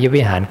รืออริย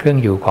วิหารเครื่อง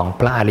อยู่ของ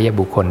พระอริย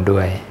บุคคลด้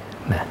วย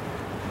นะ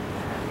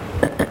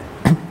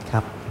ค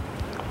รับ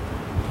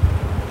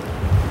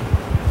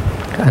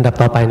อันดับ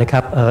ต่อไปนะค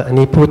รับอัน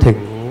นี้พูดถึง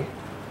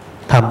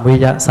ธรรมวิ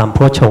ยะสัมโพ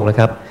ชฌงค์นะ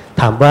ครับ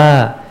ถามว่า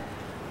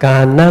กา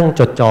รนั่ง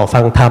จดจ่อฟั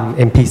งธรรม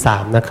MP3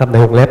 นะครับใน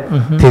วงเล็บ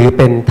ถือเ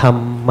ป็นธรร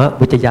ม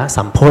วิจยะ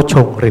สัมโพชฌ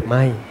งค์หรือไ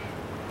ม่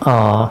อ๋อ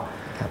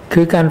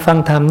คือการฟัง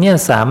ธรรมเนี่ย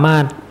สามา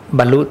รถ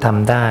บรรลุธรรม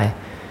ได้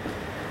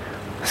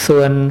ส่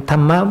วนธร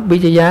รมวิ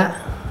จยะ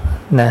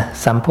นะ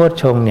สัมโพช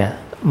ฌงค์เนี่ย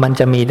มัน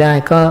จะมีได้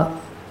ก็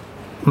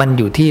มันอ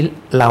ยู่ที่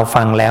เรา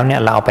ฟังแล้วเนี่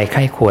ยเราเอาไปไ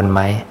ข้ควรไห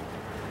ม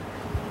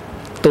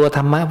ตัวธ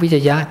รรมวิจ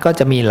ยะก็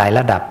จะมีหลายร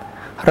ะ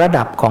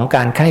ดับของก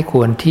ารไข้ค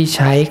วรที่ใ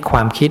ช้คว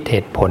ามคิดเห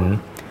ตุผล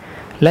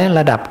และร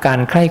ะดับกา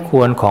รไข้ค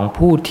วรของ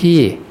ผู้ที่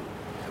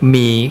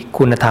มี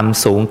คุณธรรม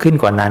สูงขึ้น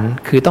กว่านั้น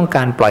คือต้องก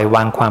ารปล่อยว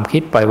างความคิ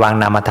ดปล่อยวาง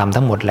นามธรรม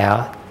ทั้งหมดแล้ว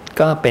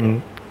ก็เป็น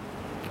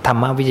ธร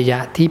รมวิจยะ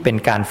ที่เป็น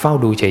การเฝ้า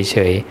ดูเฉ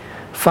ย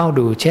ๆเฝ้า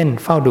ดูเช่น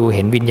เฝ้าดูเ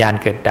ห็นวิญญาณ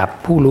เกิดดับ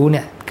ผู้รู้เ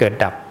นี่ยเกิด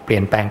ดับเปลี่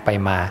ยนแปลงไป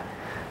มา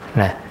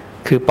นะ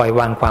คือปล่อย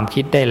วางความ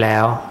คิดได้แล้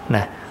วน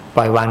ะป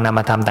ล่อยวางนา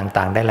มธรรม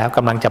ต่างๆได้แล้วก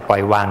ำลังจะปล่อ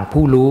ยวาง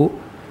ผู้รู้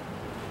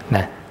น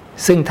ะ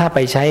ซึ่งถ้าไป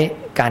ใช้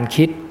การ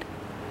คิด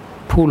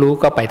ผู้รู้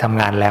ก็ไปท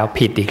ำงานแล้ว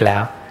ผิดอีกแล้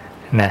ว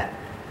นะ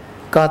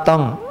ก็ต้อ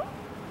ง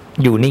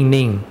อยู่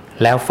นิ่ง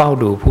ๆแล้วเฝ้า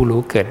ดูผู้รู้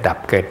เกิด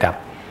ดับ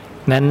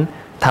นั้น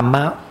ธรรม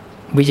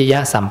วิจยะ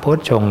สัมโพช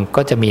ฌงค์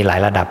ก็จะมีหลาย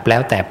ระดับแล้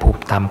วแต่ภู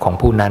มิธรรมของ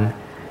ผู้นั้น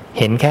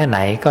เห็นแค่ไหน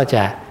ก็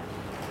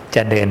จ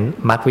ะเดิน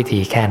มรรควิธี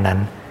แค่นั้น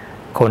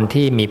คน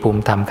ที่มีภู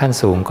มิธรรมขั้น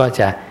สูงก็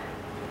จะ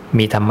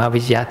มีธรรมวิ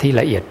จยะที่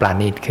ละเอียดปรา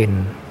ณีตขึ้น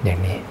อย่า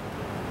งนี้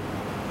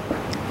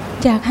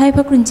อยากให้พ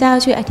ระคุณเจ้า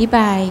ช่วยอธิบ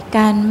ายก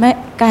า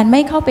รไ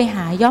ม่เข้าไปห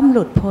าย่อมห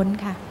ลุดพ้น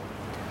ค่ะ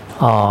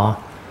อ๋อ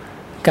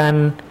การ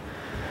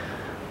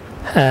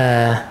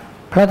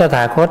พระตถ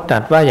าคตตรั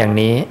สว่าอย่าง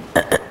นี้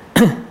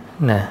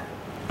นะ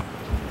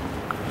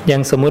อย่า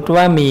งสมมุติ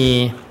ว่ามี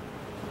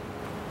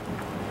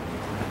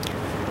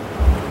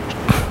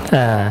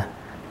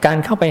การ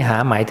เข้าไปหา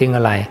หมายถึงอ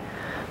ะไร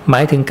หมา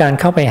ยถึงการ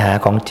เข้าไปหา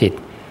ของจิต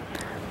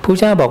พระ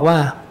เจ้าบอกว่า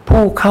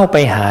ผู้เข้าไป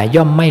หา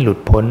ย่อมไม่หลุด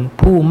พ้น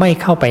ผู้ไม่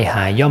เข้าไปห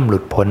าย่อมหลุ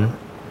ดพ้น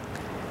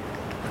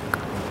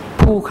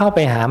ผู้เข้าไป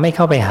หาไม่เ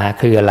ข้าไปหา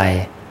คืออะไร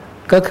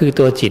ก็คือ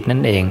ตัวจิตนั่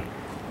นเอง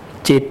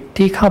จิต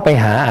ที่เข้าไป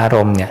หาอาร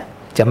มณ์เนี่ย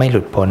จะไม่ห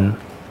ลุดพ้น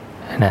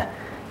นะ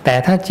แต่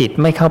ถ้าจิต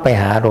ไม่เข้าไป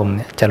หาอารมณ์เ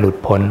นี่ยจะหลุด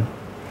พ้น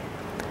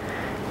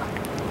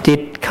จิ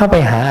ตเข้าไป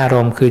หาอาร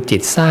มณ์คือจิ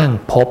ตสร้าง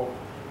ภพ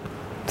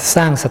ส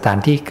ร้างสถาน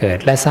ที่เกิด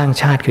และสร้าง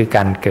ชาติคือก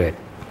ารเกิด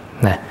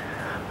นะ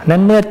นั้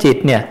นเมื่อจิต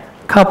เนี่ย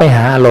เข้าไปห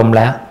าอารมณ์แ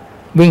ล้ว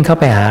วิ่งเข้า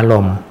ไปหาอาร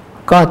มณ์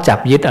ก็จับ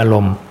ยึดอาร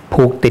มณ์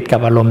ผูกติดกั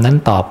บอารมณ์นั้น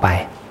ต่อไป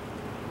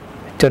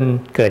จน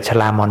เกิดช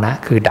รามรณะ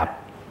คือดับ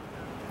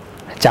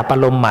จับอา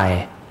รมณ์ใหม่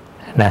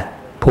นะ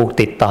ผูก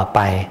ติดต่อไป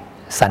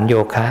สัญโย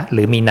คะห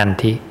รือมีนัน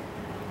ทิ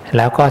แ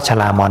ล้วก็ช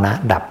รามรณะ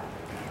ดับ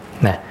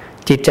นะ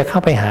จิตจะเข้า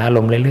ไปหาอาร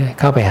มณ์เรื่อยๆ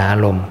เข้าไปหาอา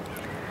รมณ์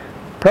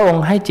พระอง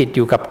ค์ให้จิตอ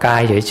ยู่กับกา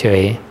ยเฉ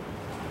ย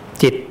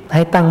ๆจิตใ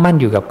ห้ตั้งมั่น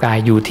อยู่กับกาย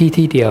อยู่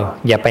ที่เดียว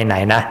อย่าไปไหน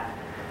นะ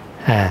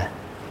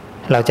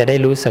เราจะได้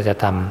รู้สัจ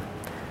ธรรม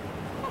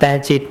แต่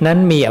จิตนั้น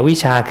มีอวิช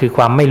ชาคือค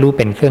วามไม่รู้เ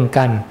ป็นเครื่อง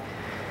กั้น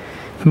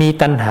มี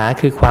ตัณหา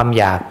คือความ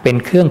อยากเป็น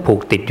เครื่องผูก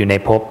ติดอยู่ใน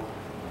ภพ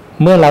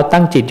เมื่อเรา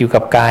ตั้งจิตอยู่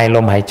กับกายล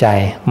มหายใจ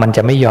มันจ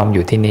ะไม่ยอมอ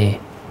ยู่ที่นี่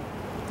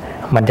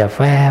มันจะแฝ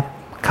บ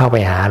เข้าไป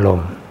หาล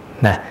ม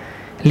นะ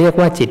เรียก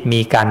ว่าจิตมี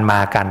การมา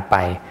การไป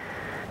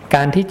ก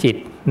ารที่จิต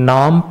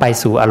น้อมไป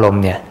สู่อารม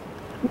ณ์เนี่ย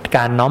ก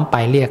ารน้อมไป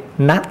เรียก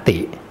นติ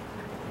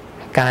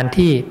การ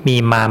ที่มี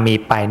มามี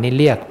ไปนี่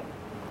เรียก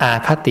อา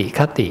คติค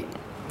ติ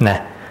นะ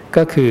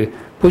ก็คือ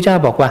พระเจ้า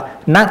บอกว่า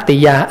นัตติ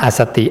ยาอส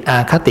ติอา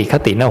คติค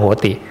ตินโห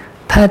ติ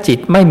ถ้าจิต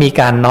ไม่มี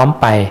การน้อม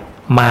ไป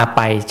มาไ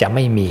ปจะไ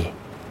ม่มี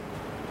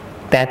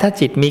แต่ถ้า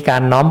จิตมีกา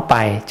รน้อมไป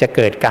จะเ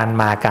กิดการ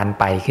มาการ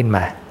ไปขึ้นม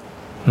า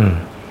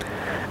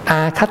อ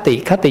าคติ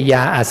คติย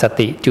าอส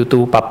ติจุตู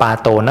ปปา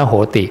โตนโห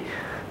ติ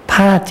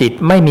ถ้าจิต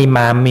ไม่มีม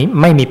า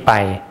ไม่มีไป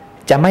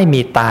จะไม่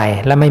มีตาย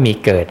และไม่มี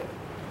เกิด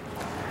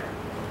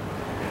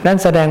นั่น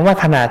แสดงว่า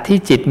ขณะที่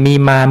จิตมี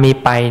มามี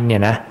ไปเนี่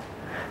ยนะ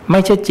ไม่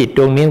ใช่จิตด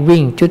วงนี้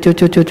วิ่ง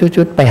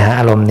จุดไปหา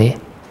อารมณ์นี้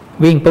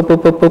วิ่งปุ๊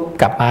บ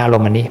กลับมาอาร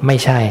มณ์อันนี้ไม่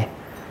ใช่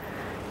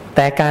แ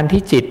ต่การ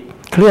ที่จิต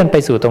เคลื่อนไป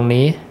สู่ตรง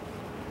นี้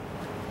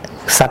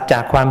สัจจะ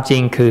ความจริ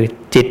งคือ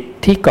จิต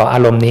ที่เกาะอา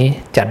รมณ์นี้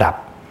จะดับ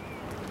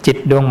จิต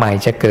ดวงใหม่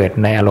จะเกิด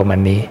ในอารมณ์อั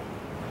นนี้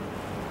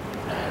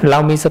เรา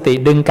มีสติ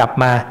ดึงกลับ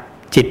มา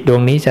จิตดว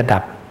งนี้จะดั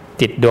บ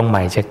จิตดวงให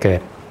ม่จะเกิ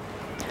ด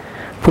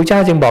พระเจ้า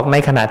จึงบอกใน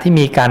ขณะที่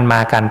มีการมา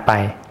การไป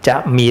จะ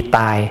มีต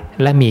าย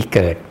และมีเ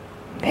กิด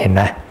เห็นไห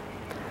ม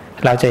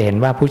เราจะเห็น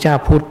ว่าพระเจ้า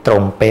พูดตร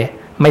งเป๊ะ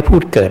ไม่พู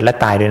ดเกิดและ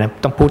ตายด้วยนะ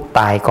ต้องพูด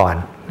ตายก่อน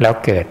แล้ว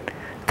เกิด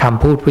ค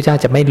ำพูดพระเจ้า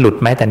จะไม่หลุด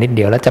แม้แต่นิดเ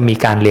ดียวและจะมี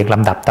การเรียงล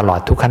ำดับตลอด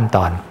ทุกขั้นต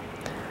อน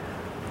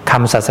ค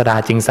ำศาสดา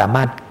จึงสาม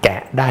ารถแก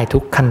ะได้ทุ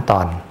กขั้นตอ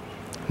น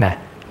นะ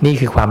นี่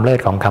คือความเลิศ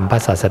ของคำพระ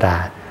ศาสดา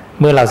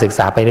เมื่อเราศึกษ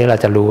าไปเรื่อยเรา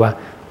จะรู้ว่า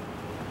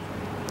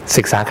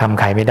ศึกษาคำ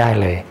ใครไม่ได้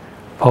เลย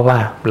เพราะว่า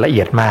ละเ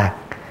อียดมาก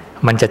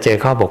มันจะเจอ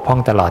ข้อบกพร่อง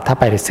ตลอดถ้า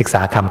ไปศึกษ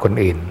าคำคน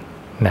อื่น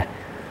นะ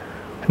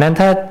นั้น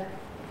ถ้า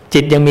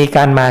จิตยังมีก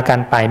ารมากา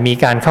รไปมี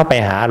การเข้าไป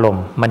หาอารม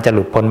ณ์มันจะห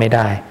ลุดพ้นไม่ไ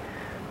ด้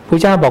พระ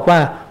เจ้าบอกว่า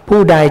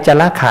ผู้ใดจะ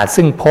ละขาด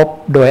ซึ่งภพ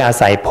โดยอา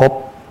ศัยภพ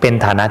เป็น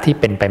ฐานะที่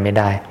เป็นไปไม่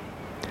ได้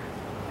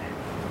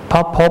เพรา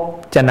ะภพ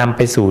จะนำไ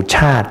ปสู่ช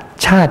าติ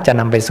ชาติจะ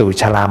นำไปสู่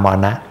ชรามร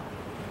ณะ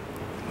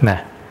นะ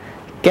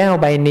แก้ว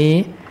ใบนี้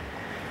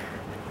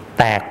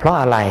แตกเพราะ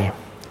อะไร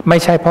ไม่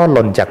ใช่เพราะห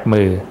ล่นจาก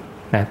มือ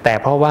นะแต่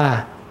เพราะว่า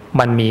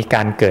มันมีก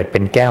ารเกิดเป็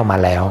นแก้วมา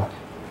แล้ว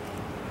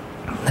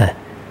นะ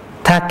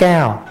ถ้าแก้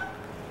ว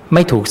ไ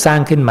ม่ถูกสร้าง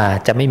ขึ้นมา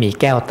จะไม่มี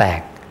แก้วแต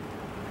ก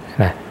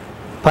นะ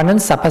เพราะนั้น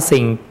สรรพ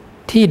สิ่ง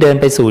ที่เดิน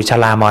ไปสู่ช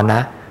รามรณะ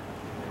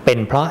เป็น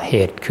เพราะเห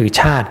ตุคือ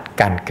ชาติ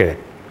การเกิด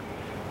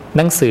ห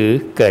นังสือ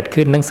เกิด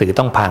ขึ้นหนังสือ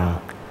ต้องพัง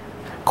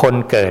คน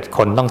เกิดค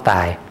นต้องต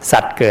ายสั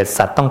ตว์เกิด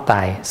สัตว์ต้องต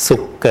ายสุ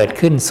ขเกิด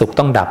ขึ้นสุข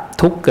ต้องดับ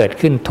ทุกข์เกิด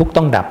ขึ้นทุกข์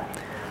ต้องดับ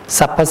ส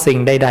รรพสิ่ง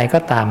ใดๆก็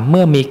ตามเ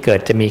มื่อมีเกิด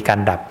จะมีการ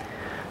ดับ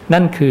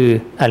นั่นคือ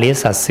อริย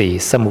สัจสี่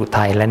สมุ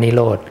ทัยและนิโ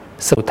รธ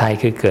สมุทัย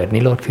คือเกิดนิ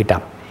โรธคือดั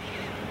บ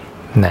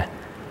นะ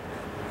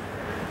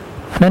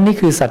นั่นนี่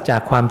คือสัจจะ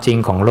ความจริง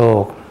ของโล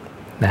ก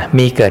นะ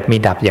มีเกิดมี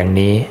ดับอย่าง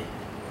นี้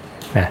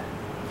นะ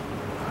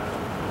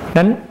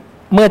นั้น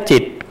เมื่อจิ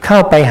ตเข้า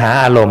ไปหา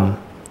อารมณ์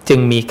จึง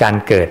มีการ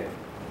เกิด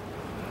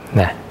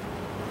นะ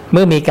เ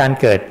มื่อมีการ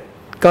เกิด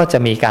ก็จะ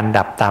มีการ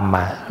ดับตามม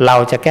าเรา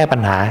จะแก้ปั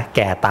ญหาแ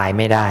ก่ตายไ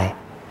ม่ได้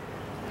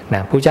น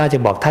ะพระเจ้าจึ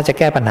งบอกถ้าจะ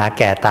แก้ปัญหา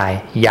แก่ตาย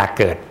อย่า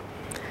เกิด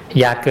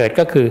อย่าเกิด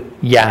ก็คือ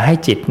อย่าให้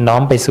จิตน้อ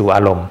มไปสู่อ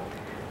ารมณ์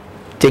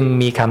จึง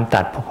มีคำต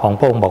รัสของ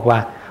พระองค์บอกว่า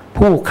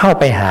ผู้เข้า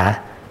ไปหา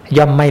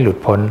ย่อมไม่หลุด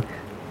พ้น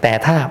แต่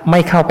ถ้าไม่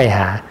เข้าไปห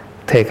า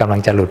เธอกำลั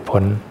งจะหลุด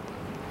พ้น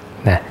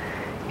นะ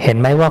เห็น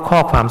ไหมว่าข้อ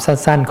ความ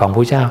สั้นๆของพ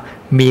ระเจ้า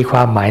มีคว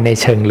ามหมายใน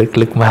เชิง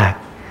ลึกๆมาก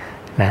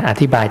นะอ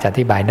ธิบายจะอ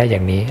ธิบายได้อย่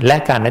างนี้และ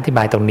การอธิบ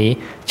ายตรงนี้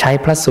ใช้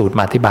พระสูตรม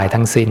าอธิบาย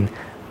ทั้งสิ้น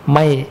ไ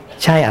ม่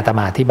ใช่อาตม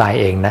าอธิบาย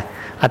เองนะ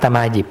อาตม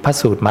าหยิบพระ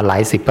สูตรมาหลา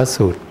ยสิบพระ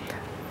สูตร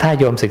ถ้า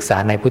โยมศึกษา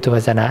ในพุทธว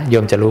จนะโย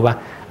มจะรู้ว่า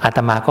อาต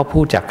มาก็พู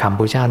ดจากคำ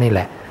พระเจ้านี่แห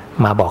ละ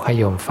มาบอกให้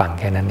โยมฟัง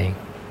แค่นั้นเอง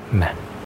นะ